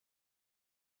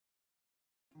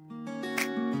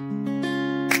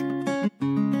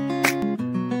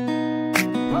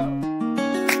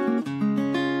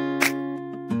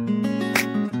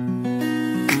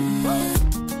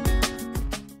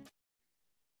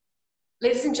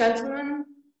Ladies and gentlemen,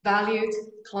 valued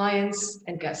clients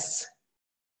and guests,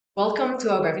 welcome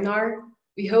to our webinar.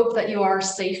 We hope that you are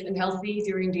safe and healthy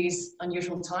during these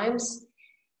unusual times.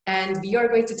 And we are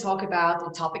going to talk about a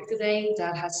topic today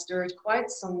that has stirred quite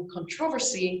some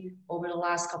controversy over the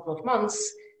last couple of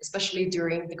months, especially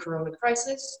during the Corona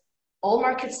crisis. All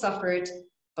markets suffered,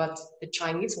 but the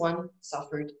Chinese one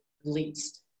suffered the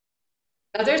least.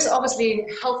 Now, there's obviously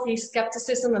healthy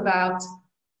skepticism about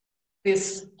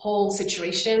this whole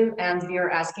situation, and we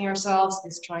are asking ourselves,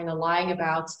 is China lying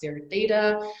about their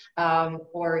data,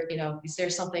 or is there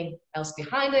something else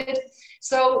behind it?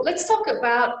 So let's talk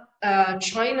about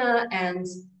China and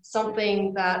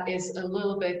something that is a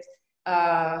little bit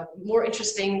more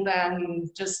interesting than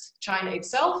just China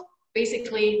itself.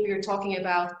 Basically, we're talking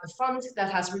about a fund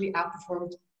that has really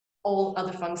outperformed all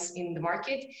other funds in the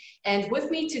market. And with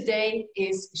me today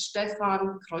is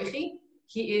Stefan Kräuchi.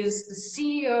 He is the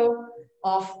CEO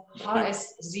of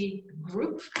HSZ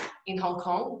Group in Hong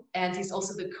Kong, and he's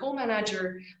also the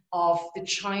co-manager of the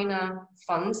China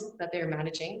Fund that they're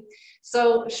managing.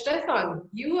 So, Stefan,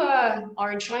 you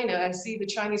are in China. I see the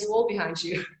Chinese wall behind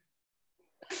you.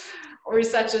 Or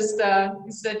is that just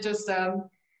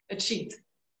a cheat?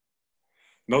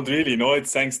 Not really. No,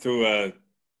 it's thanks to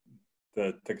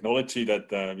the technology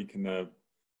that we can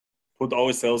put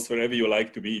ourselves wherever you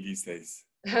like to be these days.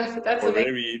 That's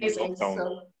amazing.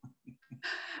 So,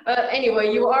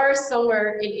 anyway, you are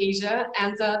somewhere in Asia,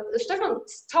 and Stefan,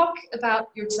 talk about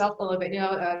yourself a little bit.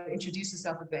 Introduce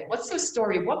yourself a bit. What's your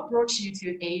story? What brought you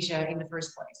to Asia in the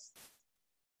first place?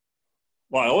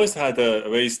 Well, I always had a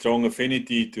very strong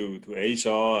affinity to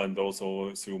Asia, and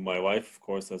also through my wife, of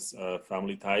course, has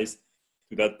family ties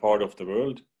to that part of the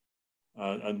world.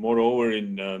 And moreover,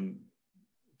 in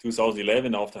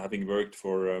 2011, after having worked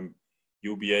for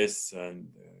UBS and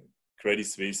Credit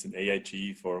Suisse and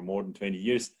AIG for more than 20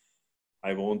 years,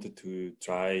 I wanted to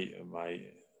try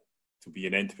to be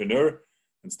an entrepreneur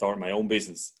and start my own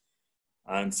business.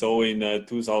 And so in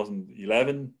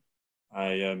 2011,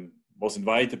 I was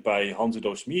invited by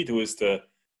Hans-Udo Schmid, who is the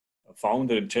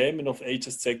founder and chairman of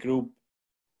HSZ Group,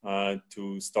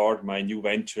 to start my new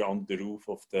venture on the roof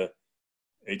of the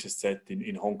HSZ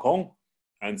in Hong Kong.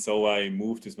 And so I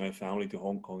moved with my family to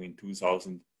Hong Kong in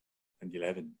 2011.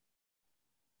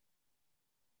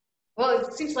 Well,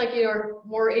 it seems like you're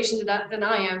more Asian than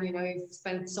I am. You've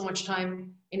spent so much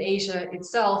time in Asia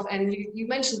itself. And you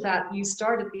mentioned that you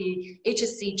started the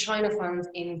HSZ China Fund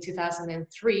in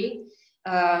 2003.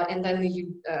 And then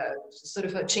you sort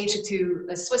of changed it to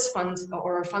a Swiss fund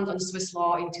or a fund under Swiss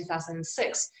law in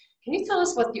 2006. Can you tell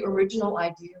us what the original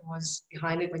idea was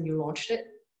behind it when you launched it?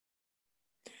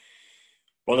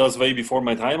 Well, that was way before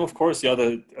my time, of course. Yeah,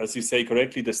 as you say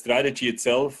correctly, the strategy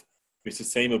itself with the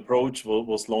same approach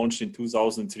was launched in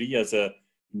 2003 as an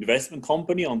investment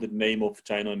company under the name of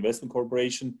China Investment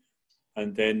Corporation,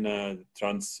 and then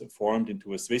transformed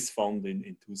into a Swiss fund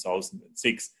in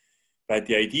 2006. But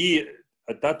the idea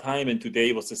at that time and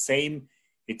today was the same.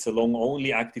 It's a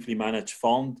long-only actively managed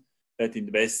fund that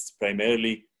invests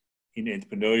primarily in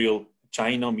entrepreneurial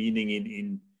China, meaning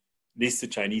in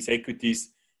listed Chinese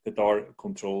equities that are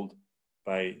controlled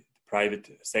by the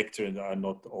private sector and are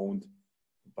not owned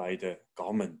by the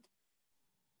government.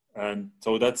 And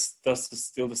so that's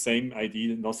still the same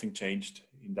idea. Nothing changed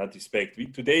in that respect.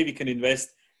 Today we can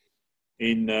invest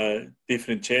in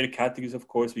different share categories. Of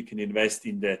course, we can invest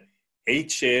in the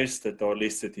H shares that are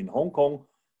listed in Hong Kong,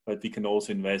 but we can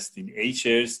also invest in A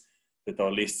shares that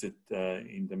are listed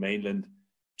in the mainland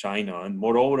China. And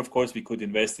moreover, of course, we could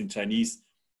invest in Chinese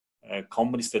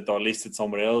companies that are listed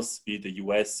somewhere else, be it the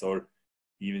US or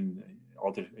even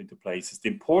other places. The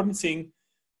important thing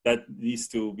that needs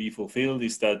to be fulfilled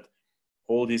is that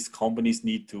all these companies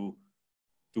need to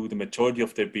do the majority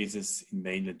of their business in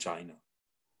mainland China.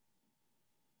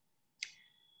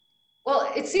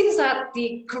 Well, it seems that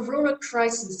the Corona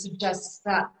crisis suggests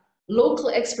that local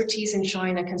expertise in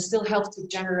China can still help to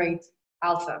generate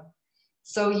alpha.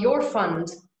 So your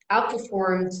fund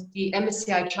outperformed the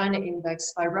MSCI China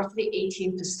Index by roughly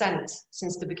 18%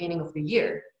 since the beginning of the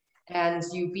year. And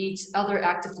you beat other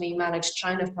actively managed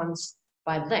China funds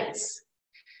by lengths.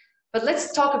 But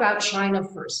let's talk about China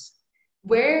first.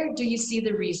 Where do you see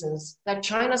the reasons that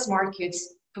China's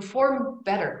markets perform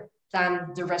better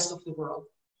than the rest of the world?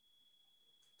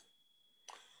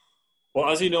 Well,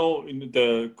 as you know,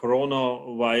 the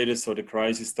coronavirus or the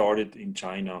crisis started in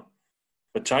China.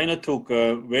 But China took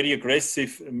very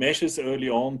aggressive measures early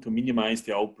on to minimize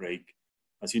the outbreak.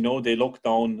 As you know, they locked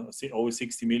down over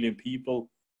 60 million people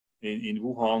in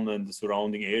Wuhan and the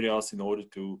surrounding areas in order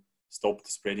to stop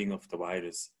the spreading of the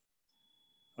virus.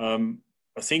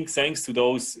 I think thanks to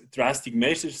those drastic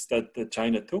measures that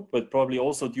China took, but probably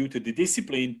also due to the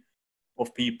discipline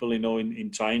of people,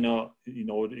 in China, in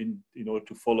order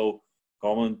to follow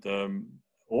government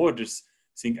orders,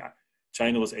 I think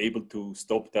China was able to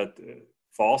stop that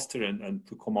faster and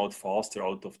to come out faster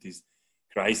out of this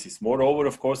crisis. Moreover,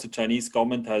 of course, the Chinese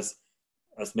government has,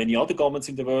 as many other governments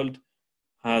in the world,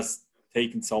 has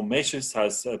taken some measures,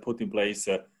 has put in place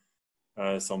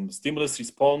some stimulus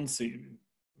response,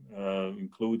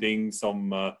 including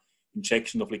some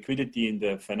injection of liquidity in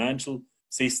the financial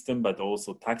system, but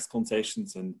also tax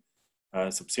concessions and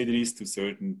subsidies to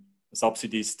certain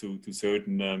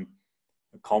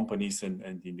companies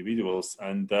and individuals.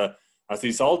 And as a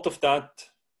result of that,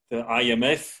 the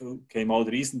IMF came out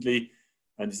recently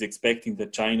and is expecting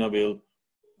that China will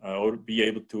or be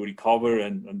able to recover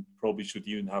and probably should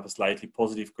even have a slightly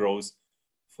positive growth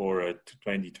for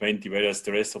 2020, whereas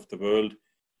the rest of the world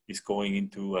is going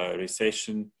into a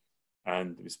recession,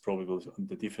 and is probably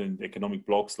the different economic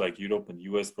blocks like Europe and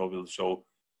US probably will show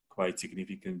quite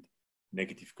significant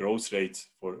negative growth rates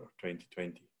for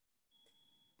 2020.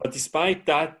 But despite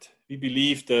that, we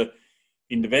believe the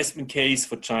investment case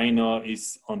for China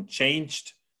is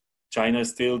unchanged. China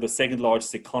is still the second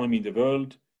largest economy in the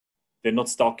world. They're not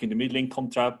stuck in the middle income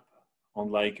trap,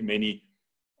 unlike many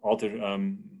other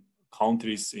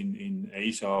countries in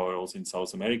Asia or also in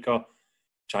South America.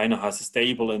 China has a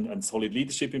stable and solid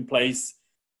leadership in place,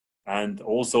 and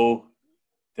also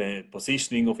the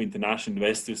positioning of international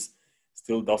investors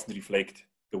still doesn't reflect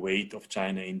the weight of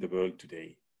China in the world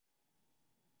today.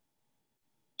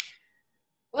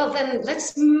 Well, then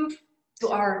let's move to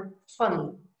our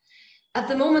fund. At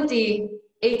the moment, the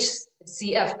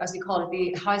HCF, as we call it,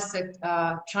 the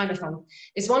HSZ China Fund,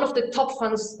 is one of the top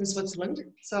funds in Switzerland.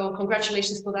 So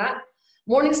congratulations for that.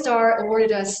 Morningstar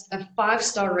awarded us a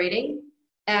 5-star rating,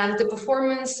 and the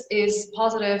performance is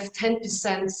positive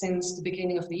 10% since the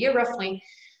beginning of the year, roughly,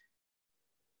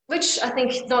 which I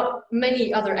think not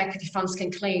many other equity funds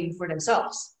can claim for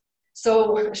themselves.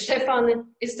 So, Stefan,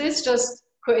 is this just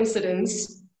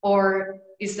coincidence or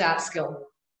is that skill?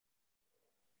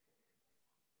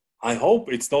 I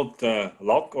hope it's not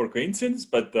luck or coincidence,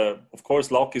 but of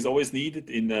course, luck is always needed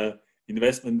in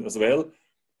investment as well.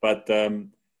 But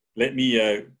let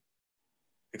me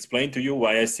explain to you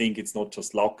why I think it's not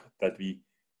just luck that we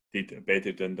did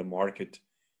better than the market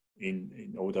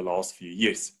in over the last few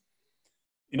years.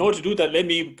 In order to do that, let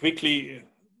me quickly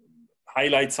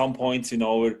highlight some points in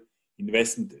our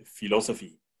investment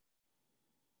philosophy.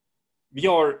 We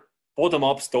are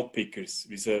bottom-up stock pickers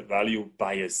with a value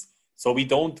bias. So we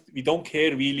don't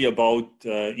care really about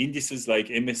indices like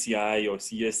MSCI or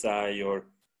CSI or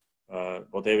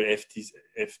whatever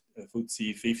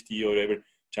FTSE 50 or whatever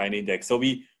China index. So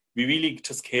we really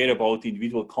just care about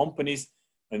individual companies,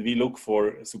 and we look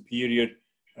for superior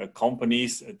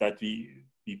companies that we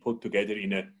put together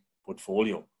in a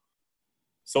portfolio.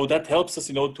 So that helps us,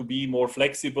 to be more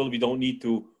flexible. We don't need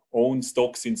to own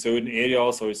stocks in certain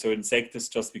areas or certain sectors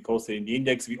just because they're in the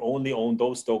index. We only own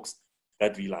those stocks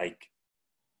that we like.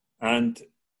 And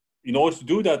in order to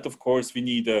do that, of course, we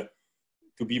need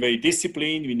to be very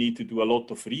disciplined. We need to do a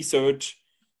lot of research,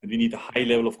 and we need a high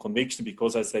level of conviction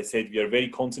because, as I said, we are very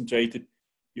concentrated.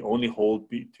 We only hold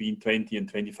between 20 and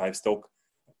 25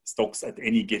 stocks at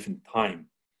any given time.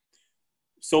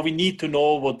 So we need to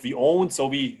know what we own. So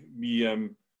we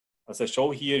as I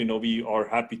show here, we are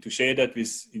happy to share that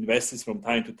with investors from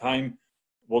time to time,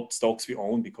 what stocks we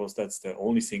own, because that's the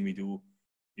only thing we do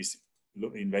is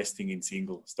investing in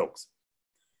single stocks.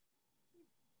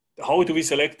 How do we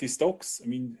select these stocks? I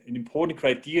mean, an important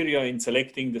criteria in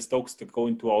selecting the stocks that go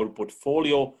into our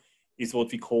portfolio is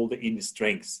what we call the inner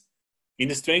strengths.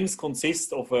 Inner strengths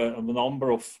consist of a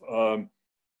number of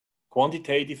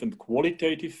quantitative and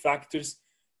qualitative factors.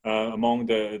 Among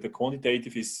the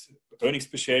quantitative is earnings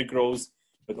per share growth,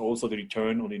 but also the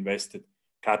return on invested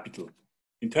capital.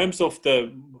 In terms of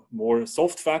the more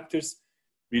soft factors,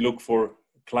 we look for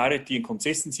clarity and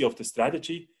consistency of the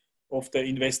strategy of the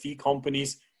investee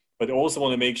companies, but also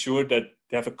want to make sure that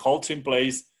they have a culture in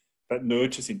place that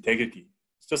nurtures integrity.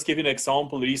 Just give you an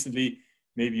example. Recently,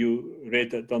 maybe you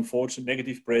read the unfortunate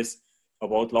negative press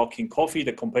about Luckin Coffee,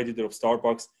 the competitor of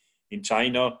Starbucks in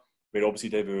China, where obviously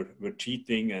they were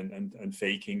cheating and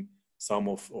faking some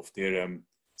of their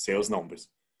sales numbers.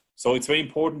 So it's very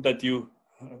important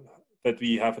that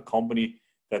we have a company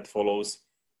that follows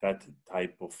that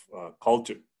type of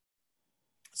culture.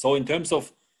 So in terms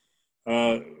of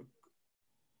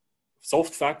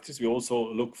soft factors, we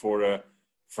also look for a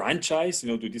franchise.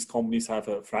 Do these companies have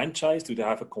a franchise? Do they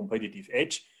have a competitive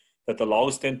edge that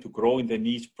allows them to grow in their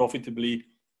niche profitably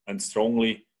and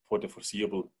strongly for the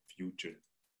foreseeable future.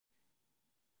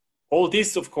 All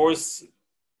this, of course,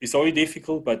 is very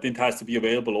difficult, but it has to be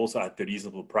available also at a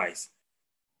reasonable price.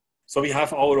 So we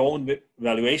have our own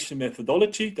valuation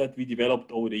methodology that we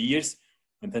developed over the years,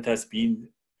 and that has been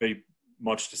very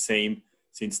much the same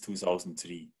since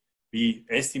 2003. We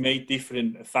estimate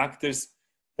different factors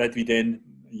that we then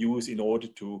use in order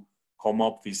to come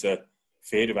up with a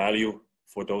fair value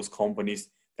for those companies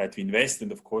that we invest.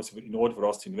 And of course, in order for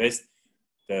us to invest,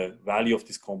 the value of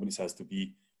these companies has to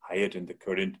be higher than the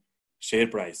current share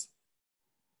price.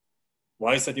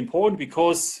 Why is that important?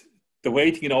 Because the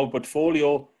weighting in our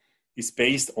portfolio is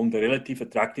based on the relative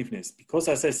attractiveness. Because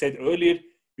as I said earlier,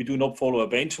 we do not follow a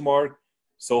benchmark.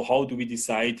 So how do we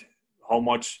decide how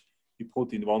much we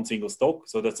put in one single stock?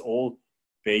 So that's all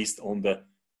based on the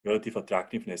relative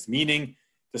attractiveness, meaning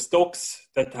the stocks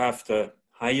that have the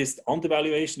highest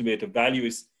undervaluation, where the value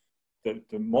is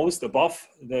the most above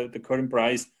the current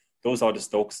price, those are the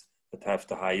stocks that have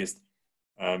the highest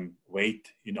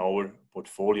weight in our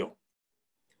portfolio.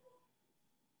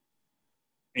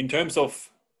 In terms of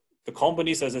the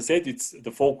companies, as I said,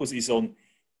 the focus is on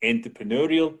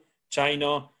entrepreneurial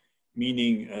China,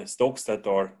 meaning stocks that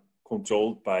are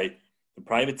controlled by the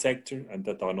private sector and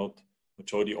that are not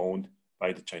majority owned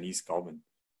by the Chinese government.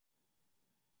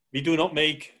 We do not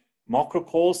make macro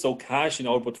calls, so cash in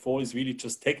our portfolio is really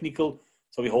just technical.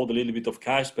 So we hold a little bit of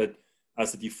cash, but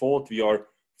as a default, we are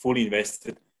fully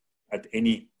invested at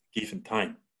any given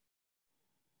time.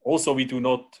 Also, we do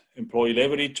not employ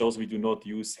leverage. Also, we do not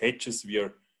use hedges. We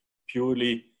are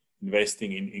purely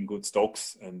investing in good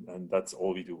stocks, and that's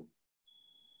all we do.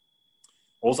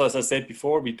 Also, as I said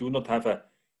before, we do not have a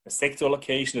sector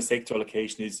allocation. A sector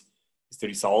allocation is the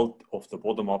result of the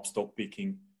bottom-up stock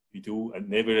picking we do, and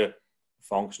never a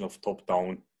function of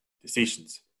top-down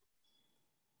decisions.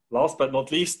 Last but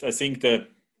not least, I think the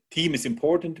team is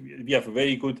important. We have a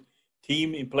very good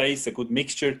team in place, a good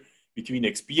mixture between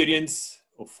experience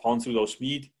of Hans-Rudolf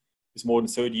Schmid, with more than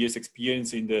 30 years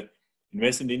experience in the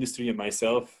investment industry, and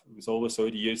myself with over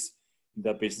 30 years in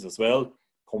that business as well,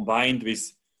 combined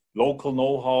with local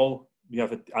know-how. We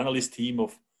have an analyst team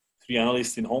of 3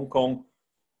 analysts in Hong Kong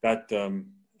that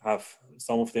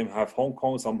some of them have Hong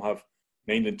Kong, some have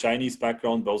mainland Chinese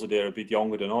background, but also they're a bit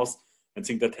younger than us. I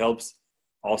think that helps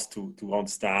us to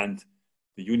understand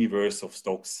the universe of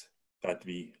stocks that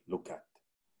we look at.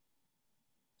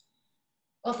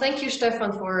 Well, thank you,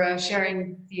 Stefan, for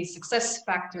sharing the success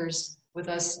factors with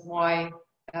us, why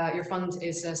your fund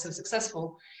is so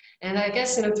successful. And I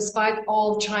guess, despite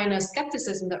all China's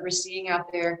skepticism that we're seeing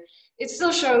out there, it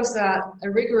still shows that a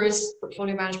rigorous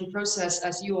portfolio management process,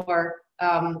 as you are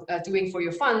doing for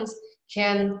your funds,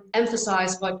 can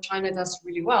emphasize what China does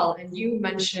really well. And you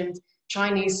mentioned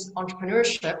Chinese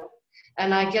entrepreneurship.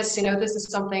 And I guess, this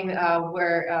is something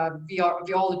where we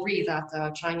all agree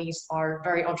that Chinese are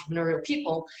very entrepreneurial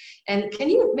people. And can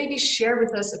you maybe share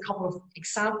with us a couple of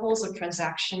examples of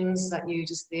transactions that you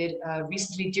just did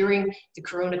recently during the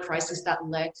Corona crisis that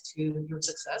led to your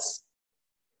success?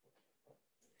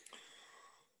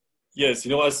 Yes,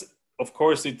 of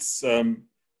course, it's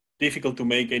difficult to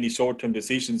make any short-term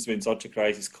decisions when such a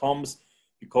crisis comes,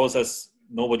 because as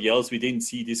nobody else, we didn't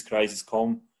see this crisis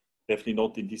come. Definitely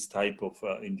not in this type of,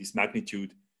 in this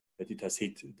magnitude that it has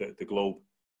hit the globe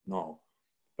now.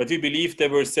 But we believe there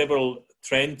were several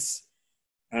trends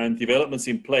and developments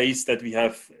in place that we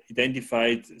have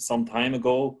identified some time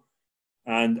ago.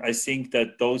 And I think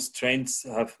that those trends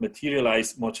have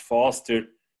materialized much faster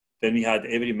than we had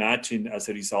ever imagined as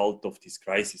a result of this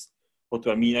crisis. What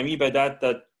do I mean? I mean by that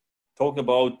talking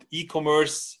about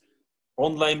e-commerce,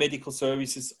 online medical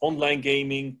services, online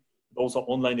gaming, also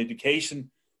online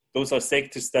education. Those are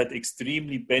sectors that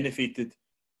extremely benefited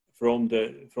from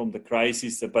the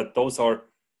crisis, but those are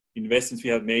investments we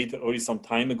have made already some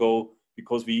time ago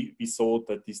because we saw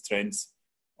that these trends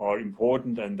are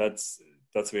important, and that's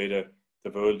where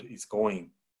the world is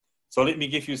going. So let me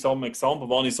give you some example.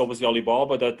 One is obviously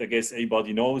Alibaba, that I guess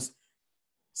everybody knows.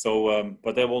 So,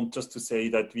 but I want just to say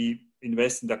that we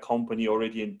invested in that company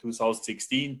already in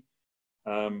 2016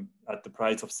 at the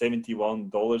price of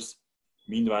 $71.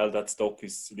 Meanwhile, that stock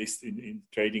is listed in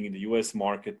trading in the US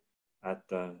market at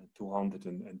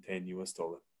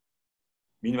 $210.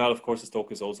 Meanwhile, of course, the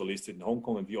stock is also listed in Hong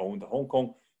Kong, and we own the Hong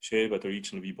Kong share, but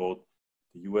originally we bought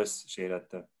the US share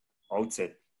at the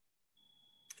outset.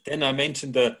 Then I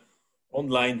mentioned the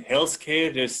online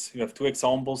healthcare. We have 2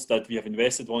 examples that we have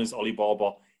invested. One is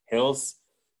Alibaba Health,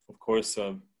 of course,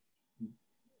 a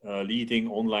leading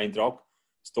online drug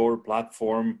store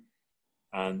platform,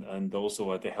 and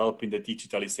also the help in the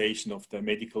digitalization of the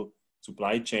medical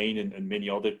supply chain and many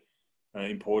other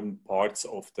important parts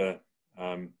of the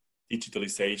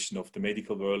digitalization of the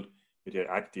medical world where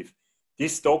they're active.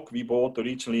 This stock we bought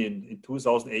originally in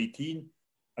 2018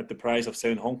 at the price of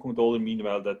 7 Hong Kong dollar.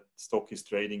 Meanwhile, that stock is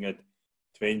trading at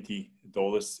 $20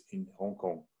 in Hong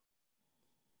Kong.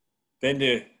 Then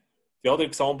the other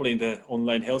example in the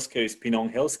online healthcare is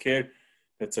Penang Healthcare.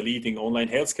 That's a leading online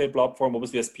healthcare platform.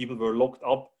 Obviously, as people were locked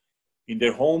up in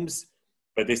their homes,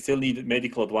 but they still needed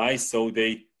medical advice. So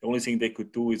the only thing they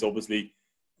could do is obviously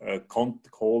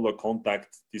call or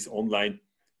contact these online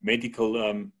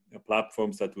medical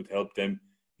platforms that would help them,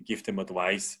 give them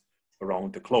advice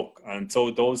around the clock. And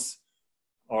so those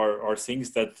are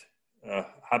things that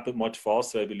happen much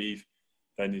faster, I believe,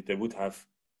 than they would have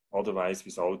otherwise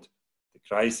without the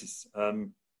crisis.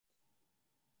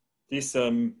 This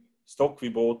stock we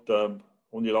bought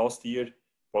only last year,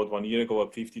 about 1 year ago,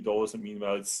 at $50, and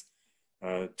meanwhile it's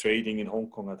trading in Hong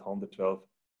Kong at 112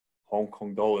 Hong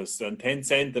Kong dollars. And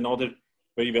Tencent, another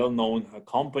very well-known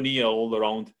company, all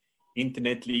around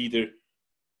internet leader,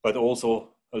 but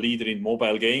also a leader in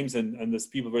mobile games. And as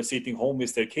people were sitting home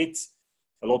with their kids,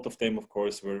 a lot of them, of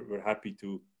course, were happy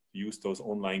to use those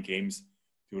online games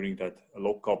during that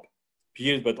lockup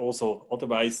period. But also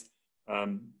otherwise,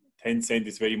 Tencent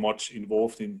is very much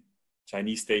involved in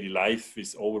Chinese daily life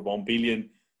with over 1 billion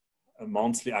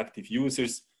monthly active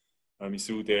users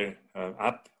through their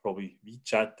app, probably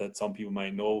WeChat, that some people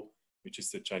might know, which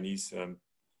is the Chinese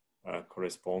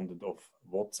correspondent of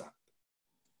WhatsApp.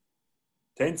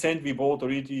 Tencent we bought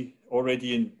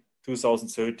already in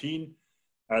 2013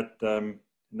 at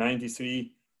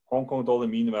 93 Hong Kong dollar.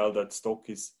 Meanwhile, that stock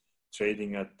is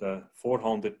trading at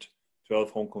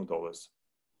 412 Hong Kong dollars.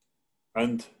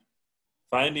 And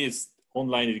finally, it's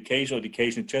online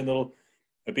education in general,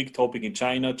 a big topic in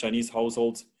China. Chinese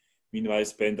households, meanwhile,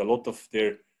 spend a lot of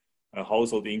their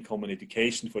household income on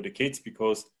education for the kids,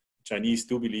 because Chinese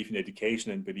do believe in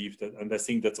education and believe that, and I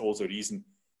think that's also a reason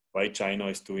why China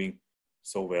is doing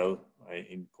so well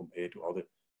compared to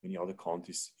many other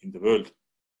countries in the world.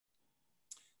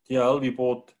 TL we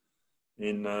bought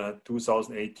in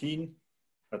 2018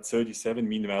 at 37.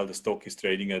 Meanwhile, the stock is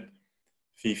trading at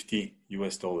 $50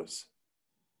 US.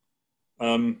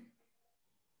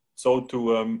 So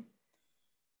to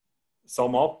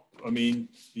sum up, I mean,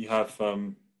 we have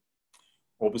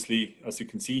obviously, as you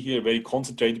can see here, a very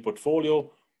concentrated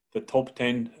portfolio. The top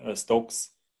 10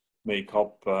 stocks make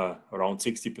up around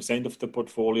 60% of the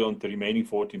portfolio, and the remaining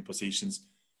 14 positions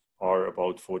are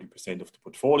about 40% of the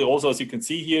portfolio. Also, as you can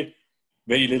see here,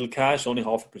 very little cash, only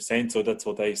 0.5%. So that's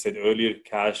what I said earlier.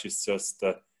 Cash is just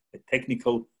a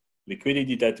technical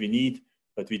liquidity that we need,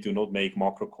 but we do not make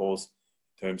macro calls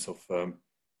in terms of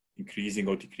increasing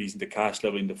or decreasing the cash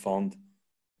level in the fund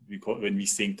when we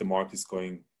think the market is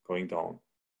going down.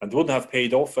 And would have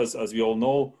paid off, as we all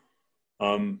know,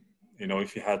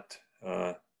 if you had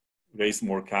raised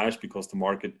more cash, because the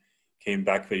market came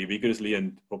back very vigorously,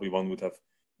 and probably one would have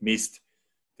missed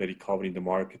the recovery in the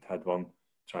market had one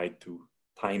tried to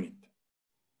time it.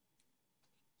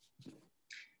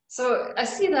 So I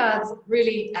see that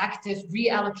really active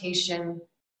reallocation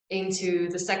into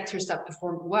the sectors that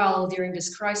performed well during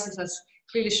this crisis has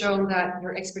clearly shown that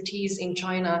your expertise in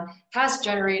China has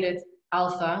generated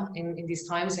alpha in these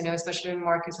times, especially when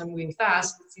markets are moving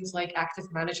fast. It seems like active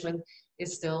management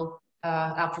is still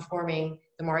outperforming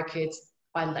the market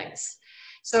by lengths.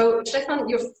 So Stefan,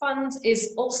 your fund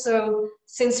is also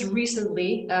since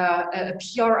recently a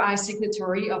PRI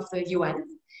signatory of the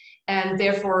UN, and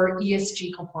therefore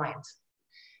ESG compliant.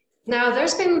 Now,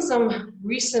 there's been some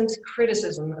recent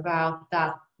criticism about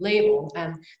that label,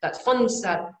 and that funds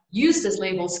that use this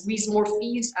label squeeze more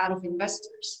fees out of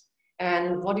investors.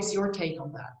 And what is your take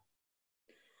on that?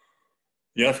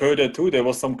 Yeah, I've heard that too. There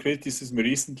was some criticism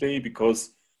recently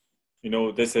because,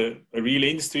 there's a real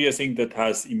industry, I think, that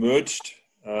has emerged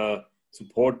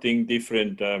supporting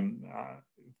different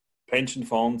pension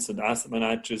funds and asset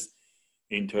managers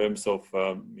in terms of,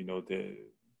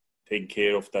 taking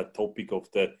care of that topic of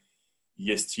the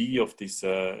ESG, of this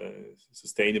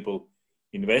sustainable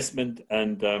investment.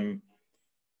 And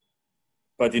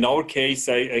but in our case,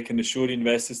 I can assure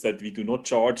investors that we do not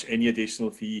charge any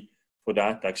additional fee for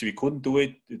that. Actually, we couldn't do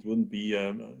it. It wouldn't be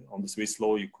on the Swiss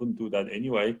law. You couldn't do that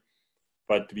anyway.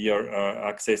 But we are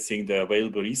accessing the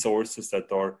available resources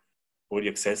that are already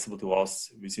accessible to us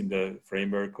within the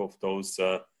framework of those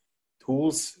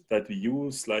tools that we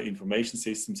use, like information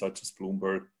systems such as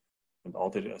Bloomberg and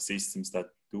other systems that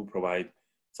do provide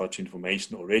such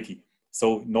information already.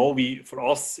 So no, for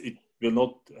us, it will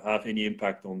not have any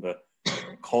impact on the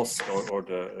cost or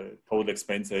the total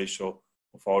expense ratio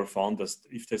of our fund.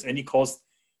 If there's any cost,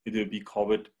 it will be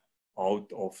covered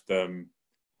out of the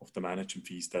management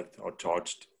fees that are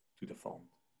charged to the fund.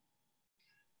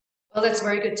 Well, that's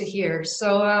very good to hear.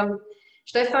 So,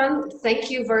 Stefan, thank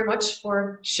you very much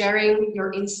for sharing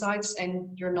your insights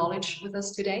and your knowledge with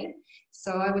us today.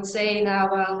 So I would say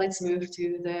now let's move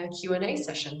to the Q&A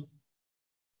session.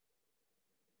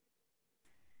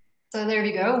 So there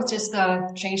we go, just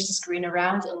change the screen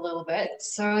around a little bit.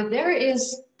 So there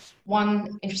is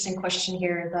one interesting question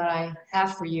here that I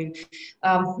have for you.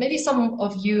 Maybe some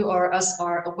of you or us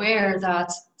are aware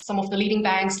that some of the leading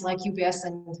banks like UBS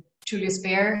and Julius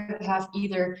Baer have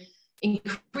either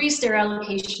increased their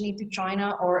allocation into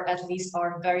China or at least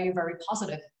are very, very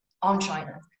positive on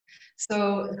China.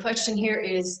 So the question here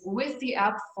is, with the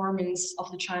outperformance of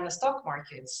the China stock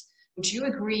markets, would you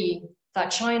agree that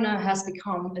China has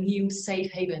become a new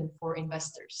safe haven for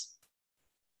investors?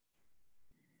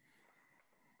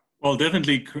 Well,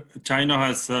 definitely China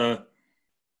has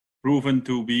proven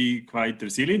to be quite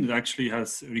resilient. It actually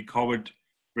has recovered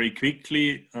very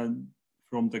quickly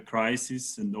from the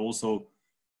crisis, and also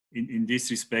in this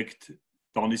respect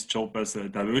done its job as a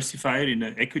diversifier in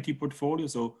an equity portfolio.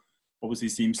 So obviously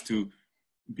seems to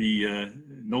be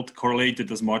not correlated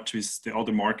as much with the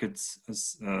other markets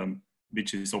as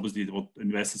which is obviously what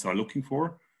investors are looking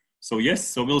for. So yes,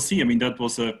 so we'll see. I mean, that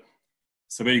was a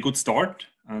very good start,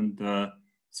 and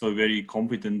so very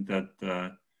confident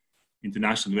that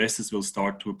international investors will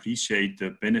start to appreciate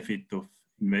the benefit of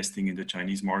investing in the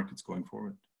Chinese markets going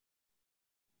forward.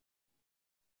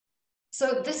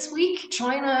 So this week,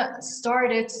 China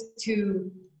started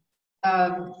to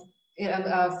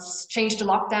change the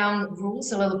lockdown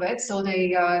rules a little bit. So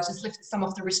they just lifted some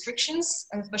of the restrictions,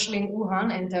 especially in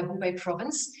Wuhan and the Hubei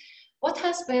province. What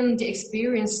has been the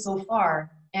experience so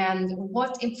far, and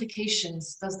what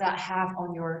implications does that have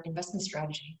on your investment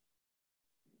strategy?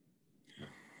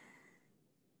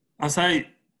 As I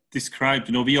described,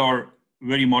 we are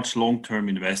very much long-term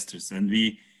investors, and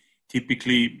we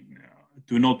typically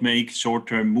do not make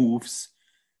short-term moves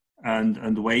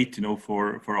and wait,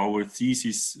 for our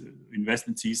thesis,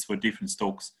 investment thesis for different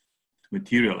stocks to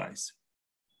materialize.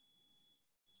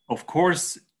 Of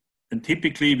course, and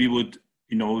typically we would,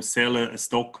 sell a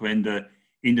stock when the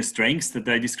inner strength that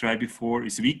I described before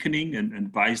is weakening,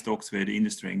 and buy stocks where the inner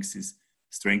strength is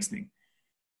strengthening.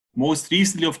 Most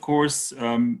recently, of course,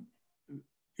 in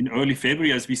early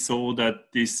February, as we saw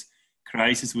that this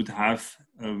crisis would have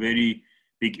a very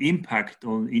big impact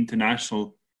on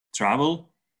international travel,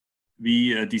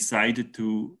 we decided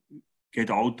to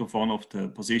get out of one of the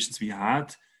positions we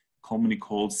had, a company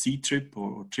called Ctrip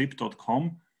or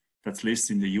Trip.com, that's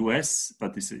listed in the US,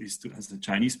 but this has a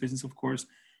Chinese business, of course,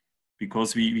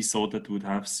 because we saw that would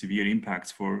have severe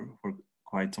impacts for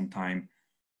quite some time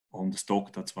on the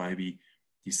stock. That's why we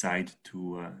decided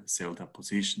to sell that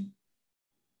position.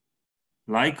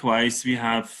 Likewise, we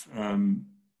have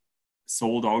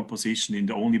sold our position in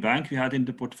the only bank we had in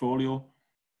the portfolio,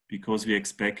 because we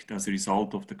expect, as a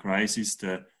result of the crisis,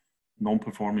 the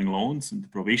non-performing loans and the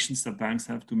provisions that banks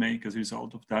have to make as a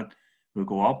result of that will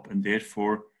go up, and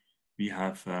therefore we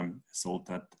have sold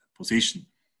that position.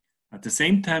 At the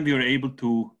same time, we were able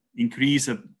to increase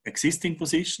an existing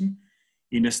position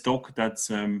in a stock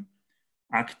that's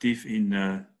active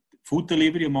in food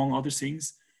delivery, among other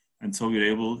things, and so we were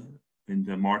able, when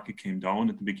the market came down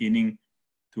at the beginning,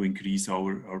 to increase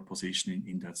our position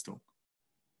in that stock.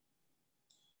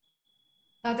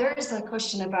 Now there is a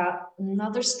question about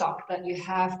another stock that you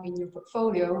have in your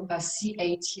portfolio,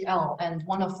 CATL, and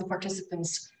one of the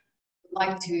participants would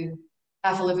like to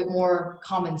have a little bit more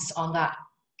comments on that.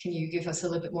 Can you give us a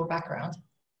little bit more background?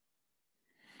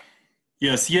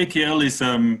 Yeah, CATL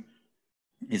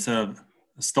is a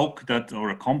stock or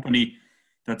a company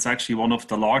that's actually one of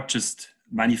the largest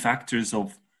manufacturers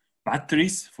of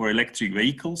batteries for electric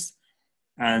vehicles,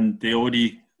 and they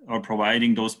already are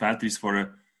providing those batteries for a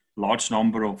large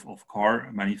number of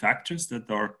car manufacturers that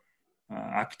are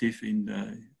active in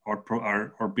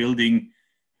are building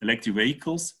electric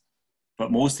vehicles.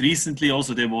 But most recently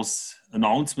also there was an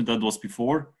announcement that was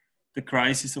before the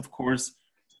crisis, of course,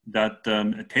 that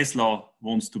Tesla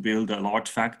wants to build a large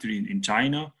factory in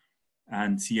China,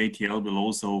 and CATL will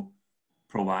also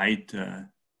provide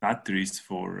batteries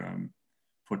for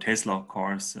Tesla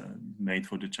cars made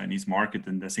for the Chinese market.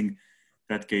 And I think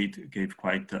that gave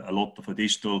quite a lot of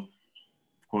additional,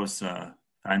 of course,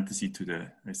 fantasy into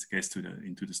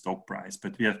the stock price.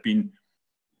 But we have been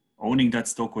owning that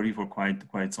stock already for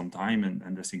quite some time,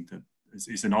 and I think that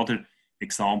is another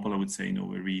example, I would say,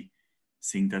 where we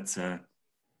think that's a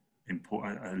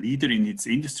leader in its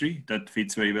industry that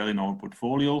fits very well in our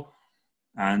portfolio.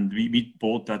 And we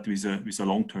bought that with a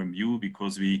long-term view,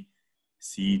 because we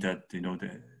see that, you know,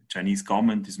 the Chinese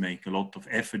government is making a lot of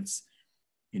efforts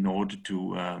in order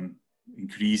to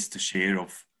increase the share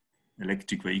of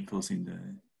electric vehicles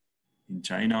in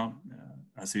China,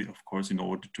 of course, in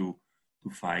order to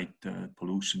fight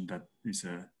pollution that is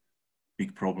a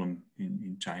big problem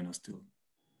in China still.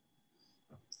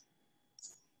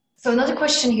 So another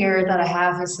question here that I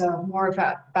have is more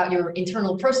about your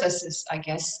internal processes, I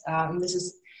guess. This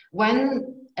is,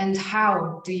 when and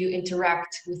how do you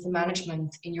interact with the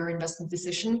management in your investment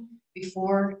decision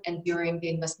before and during the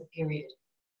investment period?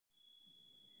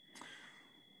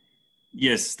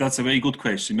 Yes, that's a very good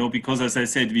question. You know, because as I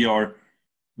said, we are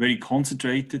very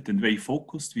concentrated and very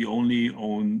focused. We only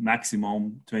own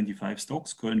maximum 25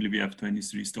 stocks. Currently, we have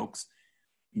 23 stocks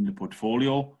in the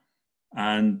portfolio.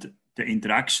 And the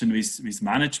interaction with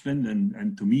management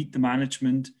and to meet the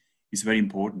management is very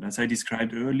important. As I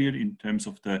described earlier, in terms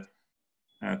of the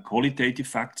qualitative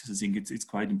factors, I think it's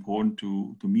quite important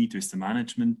to meet with the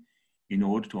management in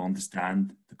order to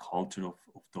understand the culture of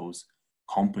those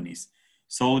companies.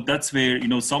 So that's where, you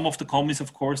know, some of the companies,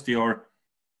 of course, they are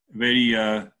very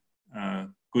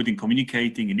good in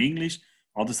communicating in English.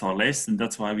 Others are less, and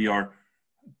that's why we are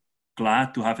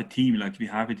glad to have a team like we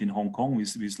have it in Hong Kong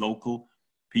with local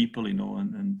people, you know,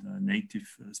 and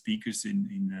native speakers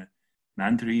in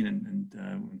Mandarin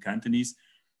and Cantonese.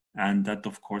 And that,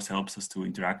 of course, helps us to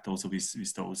interact also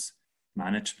with those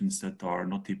managements that are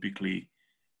not typically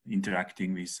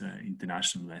interacting with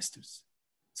international investors.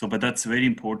 So, but that's a very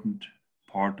important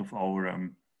part of our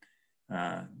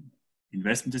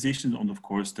investment decisions, and of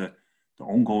course the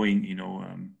ongoing, you know,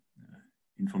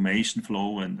 information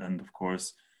flow and of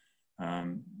course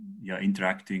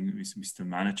interacting with the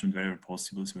management wherever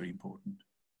possible is very important.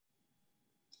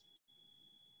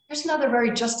 There's another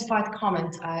very justified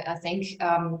comment, I think.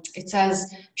 It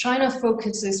says China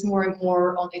focuses more and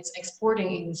more on its exporting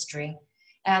industry,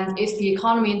 and if the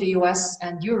economy in the US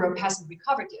and Europe hasn't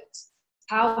recovered yet,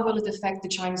 how will it affect the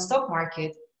Chinese stock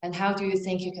market, and how do you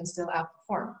think you can still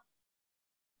outperform?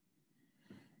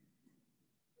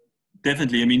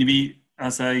 Definitely. I mean,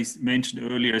 as I mentioned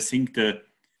earlier, I think the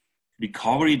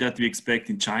recovery that we expect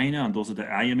in China, and also the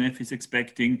IMF is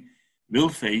expecting, will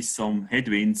face some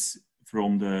headwinds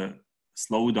from the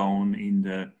slowdown in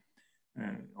the,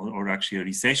 or actually a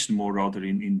recession more rather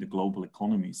in the global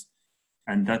economies.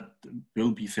 And that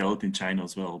will be felt in China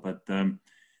as well. But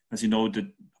as you know,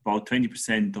 about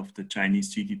 20% of the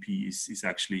Chinese GDP is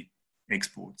actually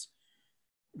exports.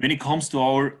 When it comes to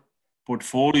our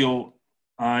portfolio,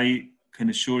 I can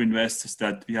assure investors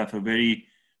that we have a very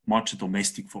much a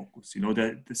domestic focus. You know,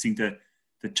 I think the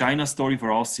China story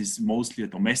for us is mostly a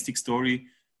domestic story.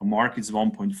 The market is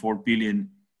 1.4 billion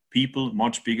people,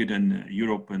 much bigger than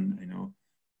Europe and, you know,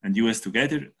 and US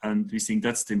together. And we think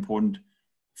that's the important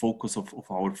focus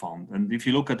of our fund. And if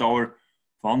you look at our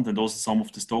fund and also some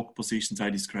of the stock positions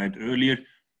I described earlier,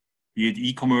 be it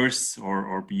e-commerce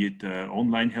or be it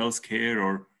online healthcare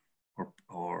or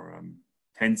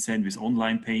Tencent with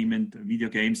online payment, video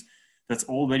games, that's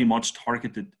all very much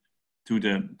targeted to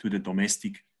the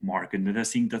domestic market. And I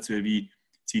think that's where we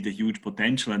see the huge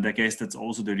potential. And I guess that's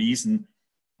also the reason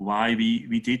why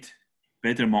we did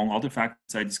better, among other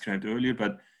factors I described earlier,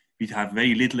 but we have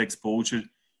very little exposure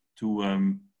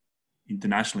to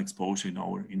international exposure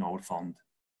in our fund.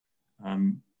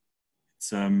 We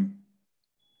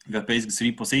have basically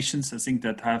 3 positions, I think,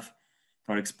 that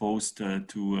are exposed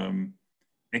to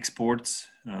exports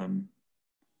in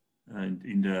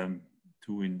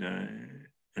the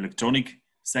electronic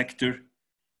sector,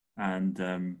 and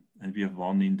we have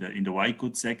one in the white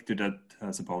goods sector that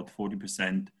has about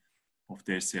 40% of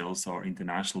their sales are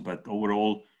international. But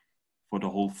overall, for the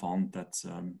whole fund, that's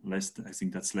I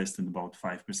think that's less than about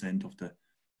 5% of the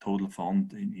total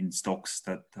fund in stocks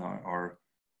that are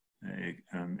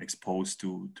exposed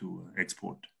to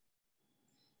export.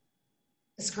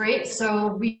 That's great.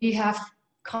 So we have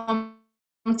come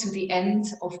to the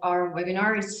end of our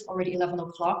webinar. It's already 11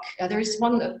 o'clock. There is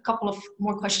a couple of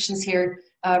more questions here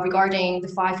regarding the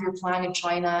 5-year plan in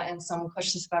China and some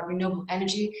questions about renewable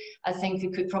energy. I think we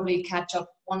could probably catch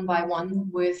up one by one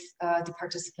with the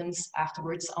participants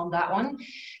afterwards on that one.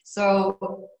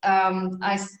 So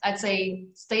I'd say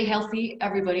stay healthy,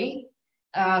 everybody.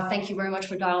 Thank you very much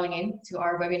for dialing in to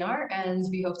our webinar, and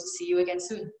we hope to see you again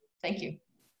soon. Thank you.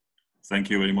 Thank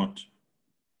you very much.